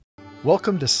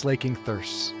Welcome to Slaking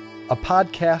Thirsts, a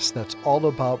podcast that's all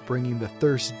about bringing the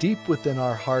thirst deep within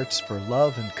our hearts for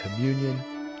love and communion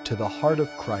to the heart of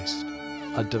Christ,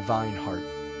 a divine heart,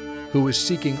 who is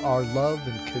seeking our love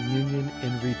and communion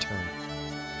in return.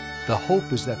 The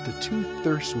hope is that the two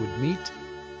thirsts would meet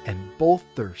and both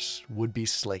thirsts would be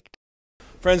slaked.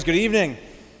 Friends, good evening.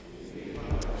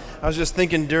 I was just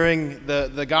thinking during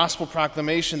the gospel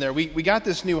proclamation there, we got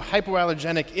this new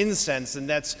hypoallergenic incense, and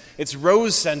it's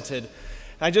rose scented.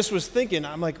 And I just was thinking,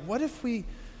 I'm like, what if we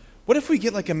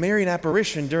get like a Marian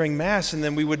apparition during Mass, and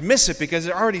then we would miss it because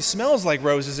it already smells like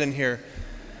roses in here.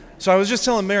 So I was just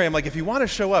telling Mary, I'm like, if you want to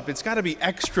show up, it's got to be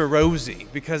extra rosy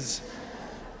because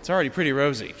it's already pretty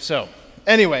rosy. So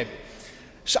anyway,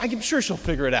 I'm sure she'll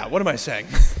figure it out. What am I saying?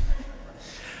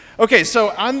 Okay, so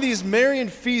on these Marian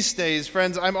feast days,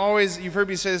 friends, you've heard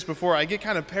me say this before, I get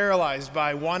kind of paralyzed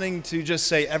by wanting to just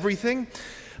say everything.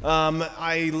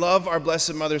 I love our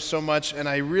Blessed Mother so much, and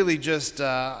I really just,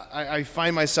 I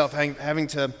find myself having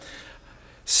to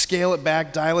scale it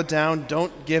back, dial it down,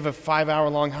 don't give a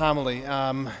 5-hour-long homily,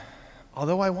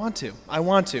 although I want to. I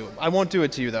won't do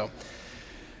it to you, though.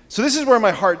 So this is where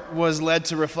my heart was led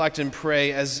to reflect and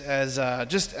pray as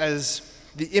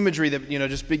the imagery that,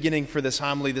 just beginning for this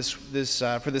homily,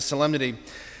 for this solemnity,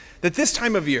 that this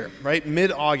time of year, right,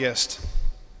 mid-August,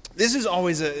 this is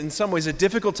always, in some ways, a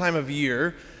difficult time of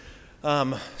year,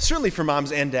 certainly for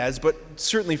moms and dads, but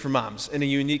certainly for moms in a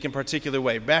unique and particular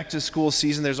way. Back to school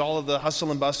season, there's all of the hustle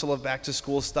and bustle of back to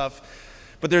school stuff,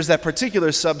 but there's that particular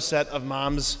subset of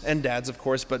moms and dads, of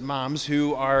course, but moms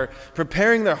who are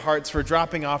preparing their hearts for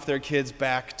dropping off their kids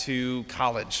back to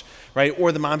college, right?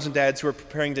 Or the moms and dads who are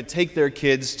preparing to take their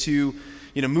kids to,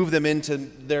 move them into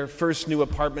their first new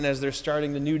apartment as they're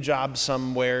starting a new job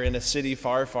somewhere in a city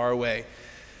far, far away.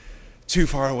 Too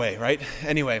far away, right?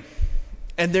 Anyway,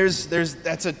 and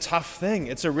that's a tough thing.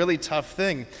 It's a really tough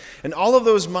thing. And all of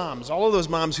those moms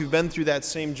who've been through that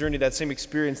same journey, that same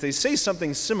experience, they say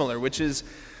something similar, which is,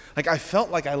 like, I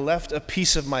felt like I left a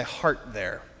piece of my heart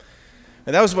there.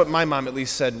 And that was what my mom at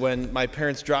least said when my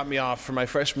parents dropped me off for my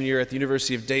freshman year at the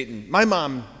University of Dayton. My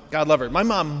mom, God love her, my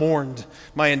mom mourned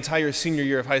my entire senior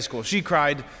year of high school. She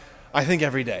cried, I think,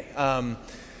 every day.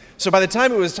 So by the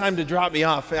time it was time to drop me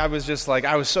off, I was just like,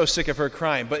 I was so sick of her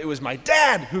crying. But it was my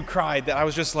dad who cried that I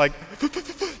was just like,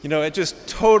 it just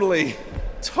totally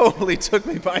took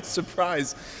me by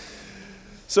surprise.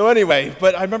 So anyway,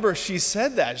 but I remember she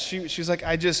said that. She's like,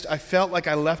 I felt like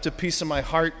I left a piece of my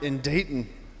heart in Dayton.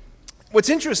 What's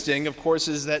interesting, of course,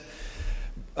 is that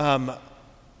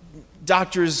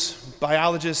doctors,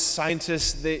 biologists,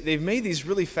 scientists, they've made these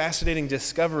really fascinating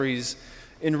discoveries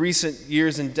in recent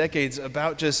years and decades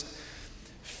about just,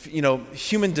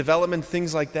 human development,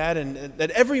 things like that, and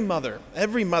that every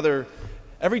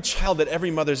child that every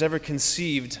mother's ever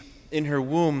conceived in her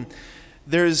womb,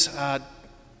 there's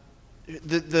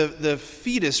the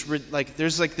fetus,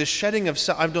 there's like the shedding of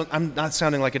cells. I'm not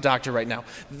sounding like a doctor right now.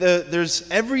 There's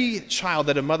every child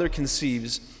that a mother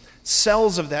conceives,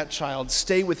 cells of that child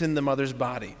stay within the mother's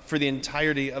body for the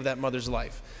entirety of that mother's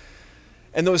life.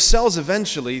 And those cells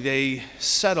eventually, they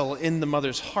settle in the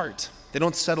mother's heart. They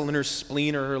don't settle in her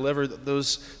spleen or her liver.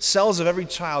 Those cells of every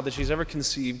child that she's ever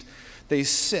conceived, they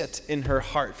sit in her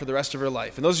heart for the rest of her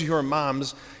life. And those of you who are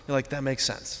moms, you're like, that makes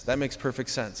sense. That makes perfect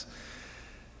sense.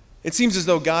 It seems as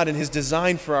though God, in his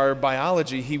design for our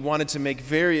biology, he wanted to make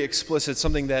very explicit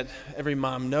something that every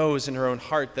mom knows in her own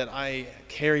heart, that I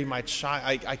carry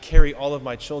all of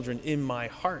my children in my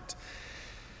heart.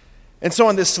 And so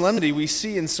on this solemnity, we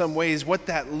see in some ways what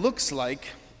that looks like,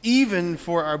 even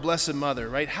for our Blessed Mother,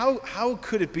 right? How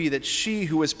could it be that she,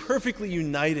 who was perfectly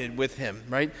united with him,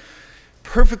 right?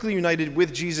 Perfectly united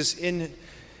with Jesus in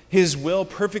his will,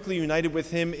 perfectly united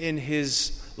with him in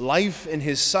his life, in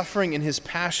his suffering, in his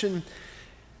passion,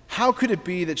 how could it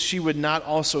be that she would not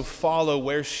also follow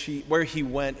where he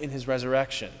went in his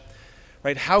resurrection?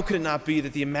 Right? How could it not be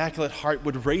that the Immaculate Heart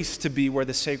would race to be where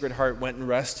the Sacred Heart went and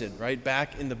rested, right?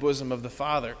 Back in the bosom of the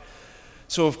Father.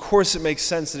 So of course it makes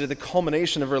sense that at the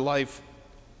culmination of her life,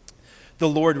 the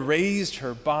Lord raised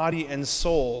her body and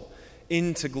soul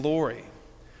into glory.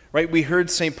 Right? We heard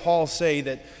St. Paul say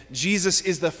that Jesus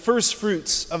is the first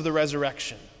fruits of the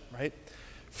resurrection, right?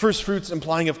 First fruits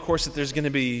implying, of course, that there's going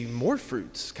to be more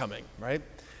fruits coming, right?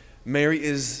 Mary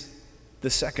is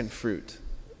the second fruit,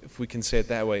 if we can say it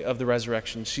that way, of the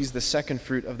resurrection. She's the second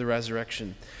fruit of the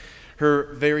resurrection.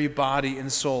 Her very body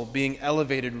and soul being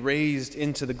elevated, raised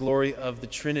into the glory of the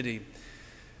Trinity.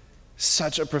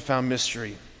 Such a profound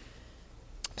mystery.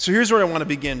 So here's where I want to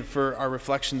begin for our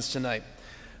reflections tonight.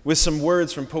 with some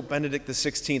words from Pope Benedict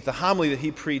XVI, the homily that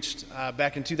he preached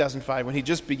back in 2005 when he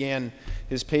just began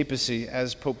his papacy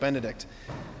as Pope Benedict.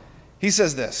 He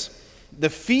says this: "The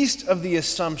Feast of the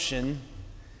Assumption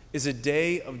is a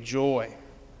day of joy.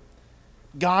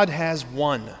 God has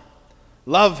won.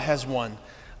 Love has won.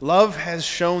 Love has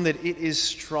shown that it is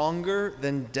stronger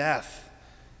than death,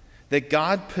 that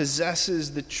God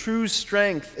possesses the true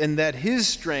strength and that his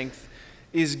strength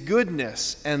is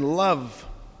goodness and love."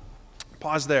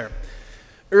 Pause there.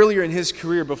 Earlier in his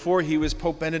career, before he was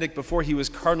Pope Benedict, before he was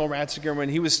Cardinal Ratzinger, when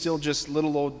he was still just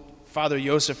little old Father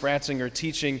Joseph Ratzinger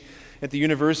teaching at the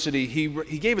university,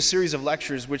 he gave a series of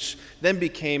lectures which then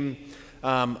became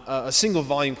a single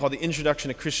volume called The Introduction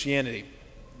to Christianity.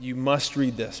 You must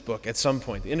read this book at some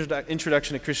point, The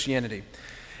Introduction to Christianity.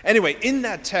 Anyway, in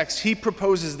that text, he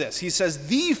proposes this. He says,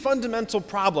 the fundamental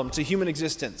problem to human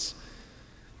existence,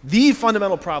 the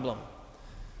fundamental problem,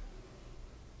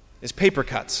 is paper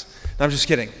cuts. No, I'm just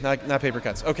kidding. Not paper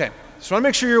cuts. Okay. Just want to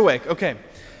make sure you're awake. Okay.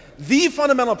 The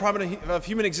fundamental problem of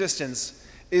human existence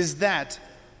is that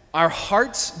our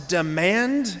hearts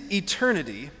demand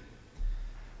eternity.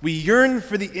 We yearn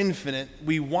for the infinite.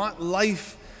 We want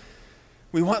life.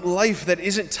 We want life that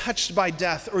isn't touched by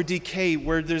death or decay,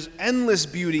 where there's endless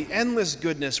beauty, endless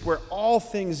goodness, where all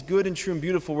things good and true and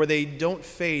beautiful, where they don't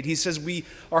fade. He says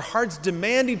our hearts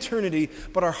demand eternity,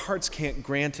 but our hearts can't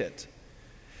grant it.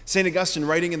 St. Augustine,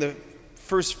 writing in the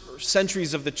first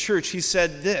centuries of the church, he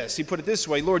said this. He put it this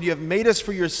way: "Lord, you have made us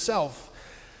for yourself,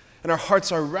 and our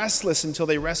hearts are restless until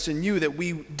they rest in you," that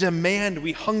we demand,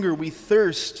 we hunger, we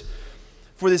thirst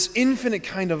for this infinite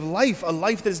kind of life, a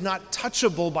life that is not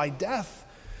touchable by death.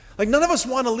 Like, none of us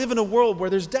want to live in a world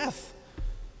where there's death.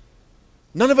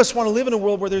 None of us want to live in a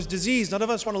world where there's disease. None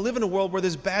of us want to live in a world where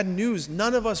there's bad news.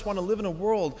 None of us want to live in a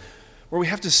world where we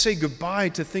have to say goodbye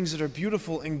to things that are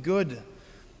beautiful and good.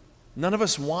 None of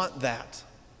us want that.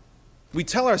 We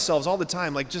tell ourselves all the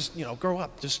time, like, just, grow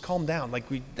up, just calm down. Like,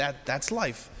 that's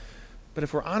life. But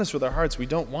if we're honest with our hearts, we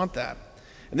don't want that.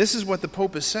 And this is what the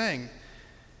Pope is saying.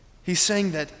 He's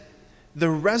saying that the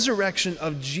resurrection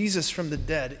of Jesus from the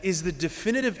dead is the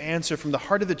definitive answer from the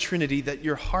heart of the Trinity that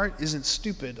your heart isn't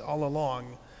stupid all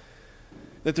along.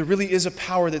 That there really is a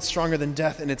power that's stronger than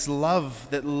death, and it's love.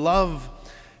 That love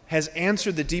has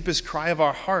answered the deepest cry of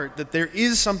our heart, that there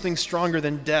is something stronger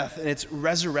than death, and it's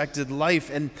resurrected life.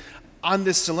 And on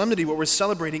this solemnity, what we're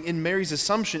celebrating in Mary's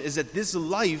Assumption is that this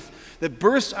life that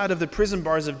burst out of the prison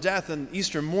bars of death on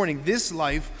Easter morning, this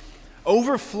life,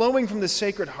 overflowing from the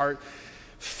Sacred Heart,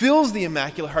 fills the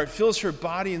Immaculate Heart, fills her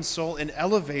body and soul, and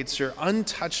elevates her,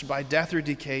 untouched by death or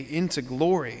decay, into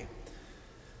glory.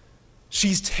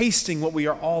 She's tasting what we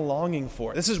are all longing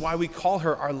for. This is why we call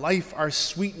her our life, our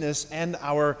sweetness, and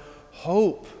our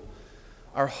hope.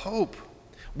 Our hope.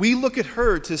 We look at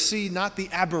her to see not the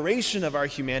aberration of our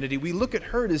humanity. We look at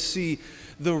her to see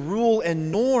the rule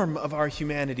and norm of our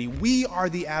humanity. We are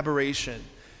the aberration.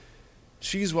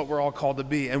 She's what we're all called to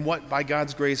be, and what, by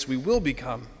God's grace, we will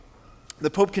become. The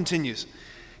Pope continues.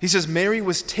 He says, Mary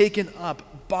was taken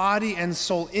up, body and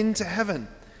soul, into heaven.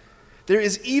 There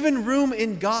is even room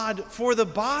in God for the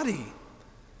body.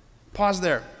 Pause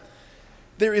there.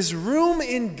 There is room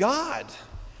in God.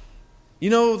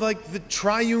 Like the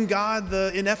triune God,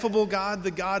 the ineffable God,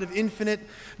 the God of infinite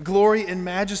glory and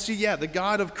majesty. Yeah, the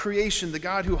God of creation, the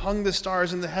God who hung the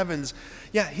stars in the heavens.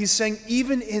 Yeah, he's saying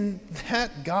even in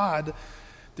that God,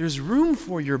 there's room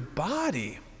for your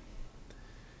body.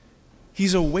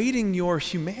 He's awaiting your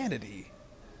humanity.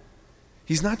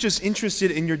 He's not just interested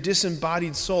in your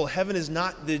disembodied soul. Heaven is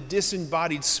not the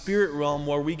disembodied spirit realm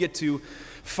where we get to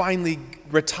finally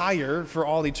retire for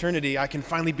all eternity. I can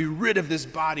finally be rid of this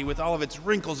body with all of its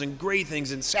wrinkles and gray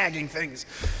things and sagging things.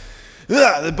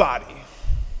 The body.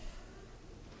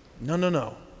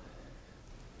 No.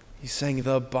 He's saying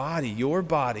the body, your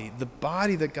body, the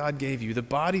body that God gave you, the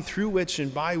body through which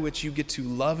and by which you get to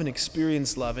love and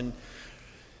experience love and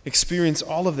experience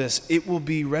all of this, it will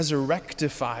be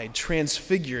resurrectified,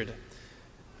 transfigured,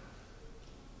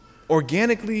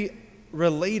 organically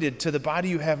related to the body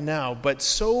you have now, but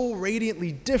so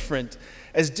radiantly different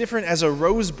as a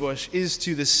rose bush is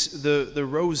to the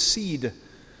rose seed.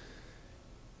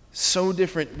 So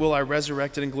different will our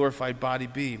resurrected and glorified body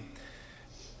be.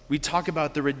 We talk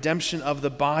about the redemption of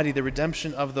the body, the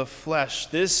redemption of the flesh.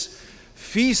 This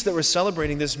feast that we're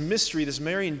celebrating, this mystery, this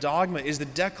Marian dogma, is the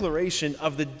declaration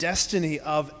of the destiny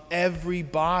of every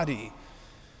body.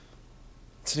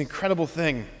 It's an incredible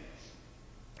thing.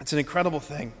 It's an incredible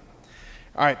thing.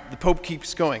 All right, the Pope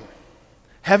keeps going.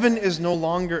 Heaven is no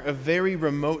longer a very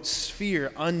remote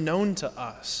sphere unknown to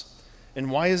us.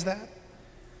 And why is that?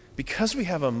 Because we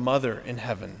have a mother in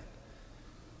heaven.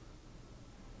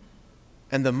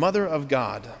 And the mother of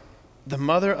God, the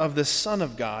mother of the Son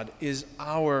of God, is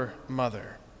our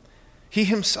mother. He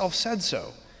himself said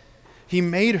so. He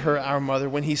made her our mother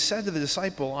when he said to the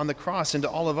disciple on the cross and to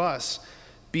all of us,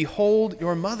 "Behold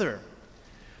your mother."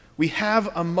 We have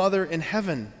a mother in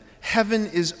heaven. Heaven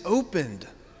is opened,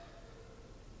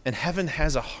 and heaven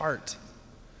has a heart.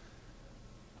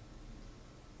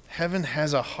 Heaven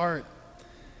has a heart.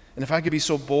 And if I could be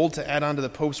so bold to add on to the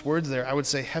Pope's words there, I would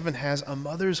say heaven has a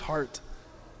mother's heart.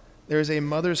 There is a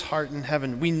mother's heart in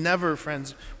heaven. We never,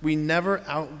 friends, we never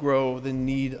outgrow the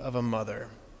need of a mother.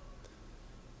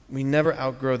 We never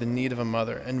outgrow the need of a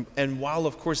mother. And while,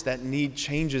 of course, that need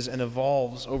changes and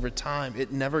evolves over time,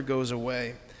 it never goes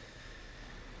away.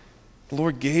 The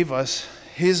Lord gave us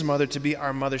his mother to be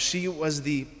our mother. She was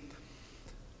the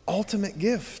ultimate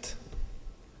gift.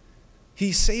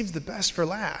 He saved the best for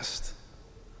last.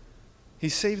 He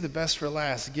saved the best for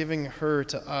last, giving her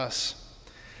to us.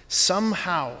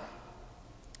 Somehow,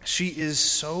 she is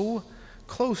so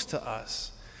close to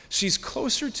us. She's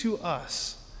closer to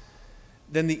us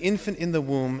than the infant in the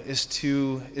womb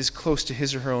is close to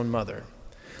his or her own mother.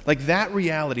 Like that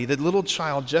reality, that little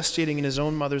child gestating in his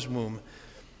own mother's womb,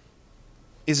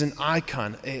 is an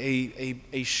icon,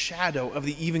 a shadow of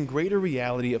the even greater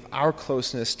reality of our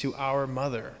closeness to our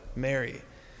mother, Mary.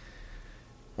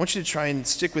 I want you to try and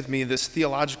stick with me this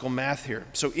theological math here.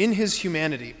 So in his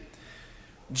humanity,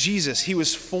 Jesus, he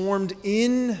was formed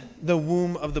in the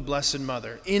womb of the Blessed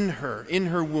Mother, in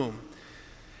her womb.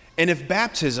 And if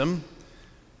baptism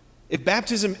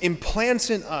implants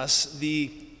in us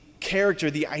the character,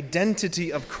 the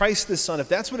identity of Christ the Son, if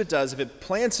that's what it does, if it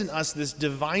plants in us this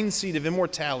divine seed of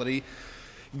immortality,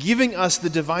 giving us the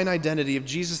divine identity of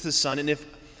Jesus the Son, and if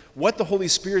what the Holy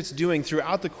Spirit's doing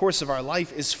throughout the course of our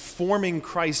life is forming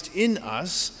Christ in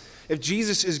us, if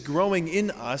Jesus is growing in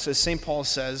us, as St. Paul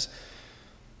says,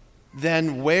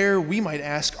 then where, we might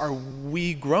ask, are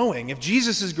we growing? If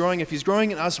Jesus is growing, if he's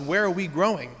growing in us, where are we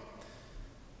growing?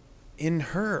 In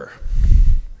her.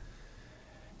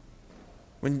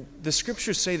 When the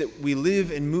scriptures say that we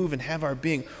live and move and have our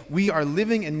being, we are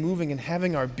living and moving and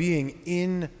having our being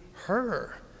in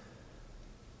her.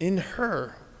 In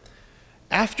her.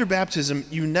 After baptism,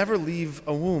 you never leave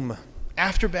a womb.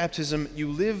 After baptism,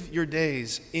 you live your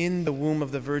days in the womb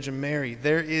of the Virgin Mary.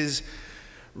 There is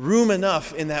room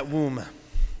enough in that womb.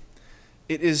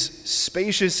 It is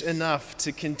spacious enough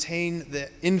to contain the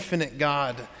infinite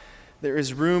God. There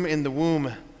is room in the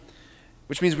womb,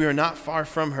 which means we are not far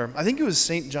from her. I think it was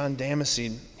St. John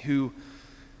Damascene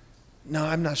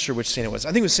I'm not sure which saint it was.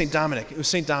 I think it was St. Dominic. It was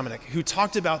St. Dominic who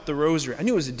talked about the rosary. I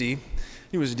knew it was a D.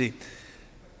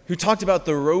 Who talked about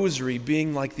the rosary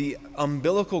being like the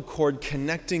umbilical cord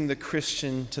connecting the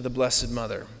Christian to the Blessed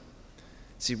Mother.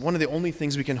 See, one of the only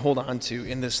things we can hold on to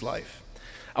in this life.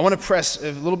 I want to press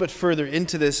a little bit further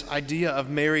into this idea of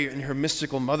Mary and her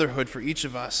mystical motherhood for each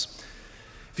of us.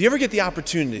 If you ever get the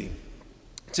opportunity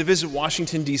to visit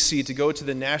Washington, D.C., to go to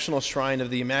the National Shrine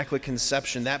of the Immaculate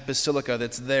Conception, that basilica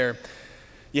that's there,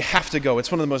 you have to go.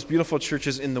 It's one of the most beautiful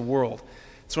churches in the world.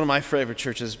 It's one of my favorite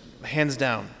churches, hands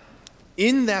down.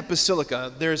 In that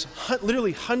basilica, there's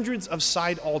literally hundreds of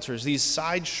side altars, these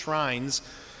side shrines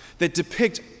that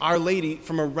depict Our Lady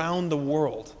from around the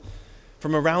world.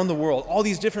 From around the world. All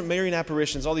these different Marian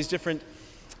apparitions, all these different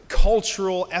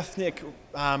cultural, ethnic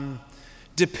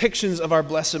depictions of our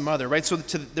Blessed Mother, right? So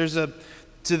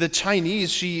to the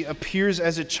Chinese, she appears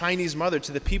as a Chinese mother.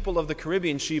 To the people of the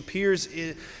Caribbean, she appears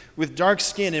with dark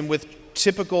skin and with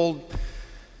typical,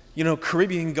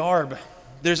 Caribbean garb.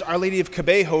 There's Our Lady of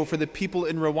Cabejo for the people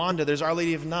in Rwanda. There's Our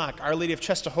Lady of Knock, Our Lady of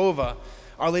Czestochowa,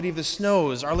 Our Lady of the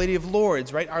Snows, Our Lady of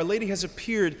Lourdes, right? Our Lady has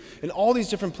appeared in all these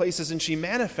different places, and she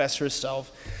manifests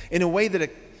herself in a way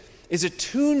that is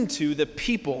attuned to the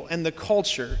people and the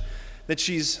culture that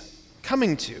she's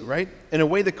coming to, right? In a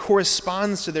way that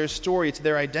corresponds to their story, to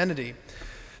their identity.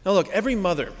 Now look, every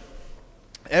mother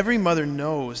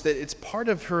knows that it's part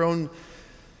of her own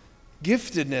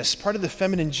giftedness, part of the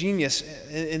feminine genius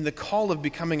in the call of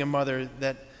becoming a mother,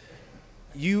 that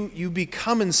you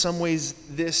become in some ways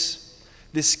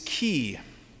this key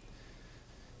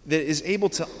that is able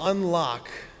to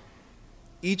unlock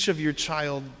each of your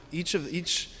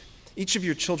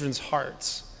children's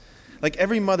hearts. Like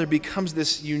every mother becomes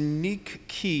this unique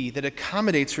key that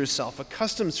accommodates herself,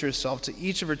 accustoms herself to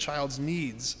each of her child's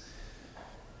needs.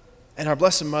 And our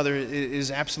Blessed Mother is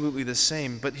absolutely the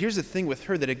same. But here's the thing with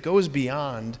her, that it goes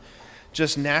beyond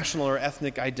just national or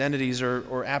ethnic identities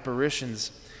or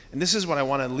apparitions. And this is what I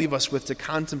want to leave us with to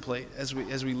contemplate as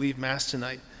we leave Mass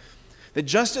tonight. That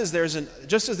just as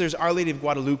there's Our Lady of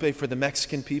Guadalupe for the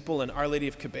Mexican people and Our Lady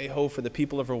of Cabejo for the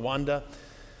people of Rwanda,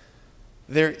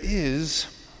 there is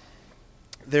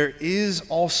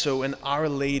also an Our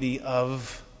Lady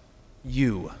of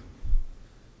you.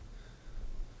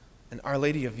 An Our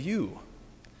Lady of you.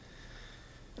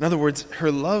 In other words,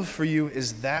 her love for you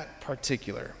is that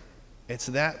particular. It's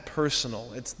that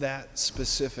personal. It's that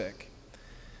specific.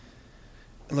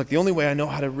 And look, the only way I know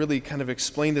how to really kind of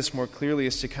explain this more clearly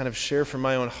is to kind of share from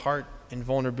my own heart and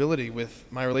vulnerability with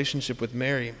my relationship with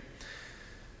Mary.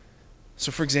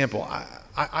 So, for example,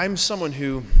 I'm someone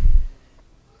who,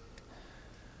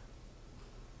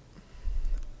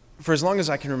 for as long as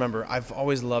I can remember, I've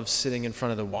always loved sitting in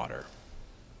front of the water.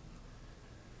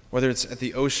 Whether it's at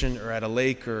the ocean or at a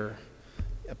lake or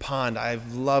a pond,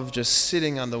 I've loved just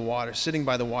sitting on the water, sitting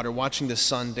by the water, watching the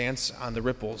sun dance on the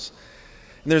ripples.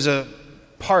 And there's a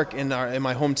park in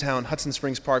my hometown, Hudson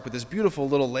Springs Park, with this beautiful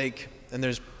little lake, and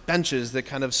there's benches that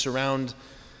kind of surround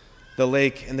the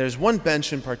lake. And there's one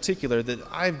bench in particular that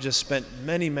I've just spent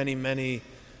many, many, many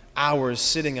hours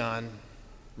sitting on,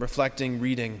 reflecting,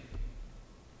 reading.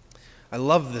 I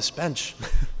love this bench.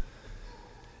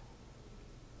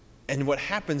 And what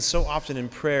happens so often in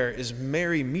prayer is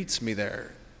Mary meets me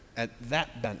there at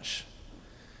that bench.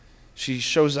 She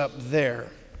shows up there,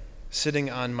 sitting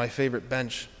on my favorite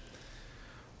bench.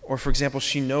 Or, for example,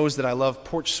 she knows that I love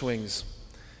porch swings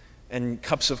and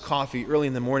cups of coffee early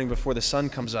in the morning before the sun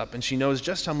comes up, and she knows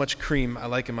just how much cream I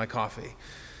like in my coffee.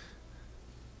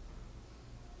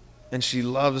 And she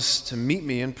loves to meet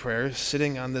me in prayer,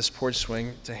 sitting on this porch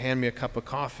swing to hand me a cup of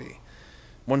coffee,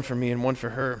 one for me and one for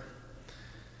her.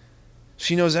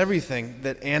 She knows everything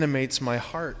that animates my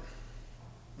heart.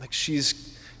 Like,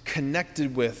 she's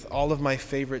connected with all of my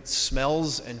favorite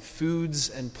smells and foods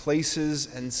and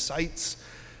places and sights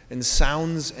and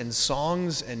sounds and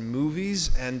songs and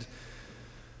movies and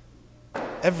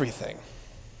everything.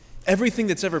 Everything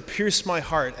that's ever pierced my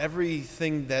heart,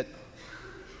 everything that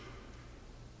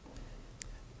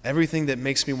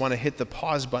makes me want to hit the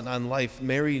pause button on life,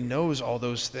 Mary knows all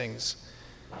those things.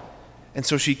 And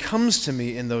so she comes to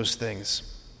me in those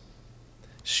things.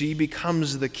 She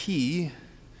becomes the key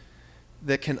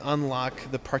that can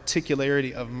unlock the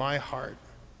particularity of my heart.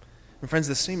 And friends,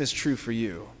 the same is true for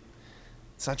you.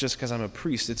 It's not just because I'm a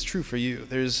priest, it's true for you.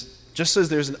 Just as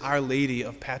there's an Our Lady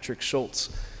of Patrick Schultz,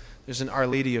 there's an Our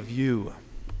Lady of you.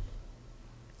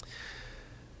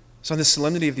 So on the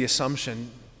Solemnity of the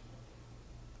Assumption,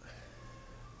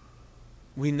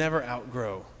 we never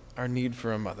outgrow our need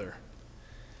for a mother.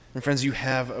 And friends, you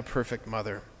have a perfect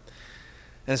mother.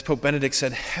 And as Pope Benedict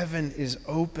said, heaven is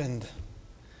opened.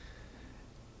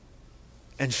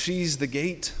 And she's the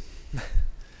gate.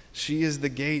 She is the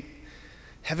gate.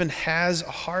 Heaven has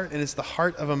a heart, and it's the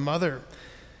heart of a mother.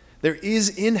 There is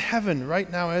in heaven, right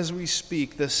now as we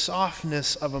speak, the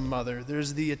softness of a mother.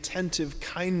 There's the attentive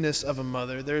kindness of a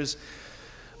mother. There's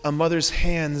a mother's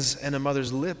hands and a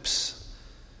mother's lips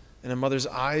and a mother's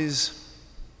eyes.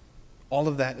 All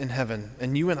of that in heaven.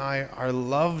 And you and I are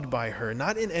loved by her,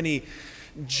 not in any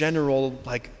general,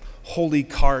 like, holy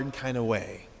card kind of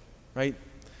way, right?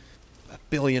 1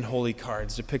 billion holy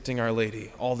cards depicting Our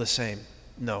Lady, all the same.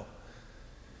 No.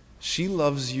 She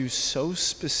loves you so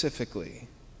specifically.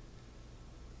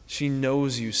 She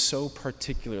knows you so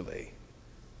particularly.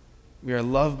 We are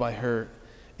loved by her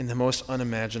in the most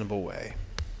unimaginable way.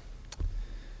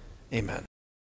 Amen.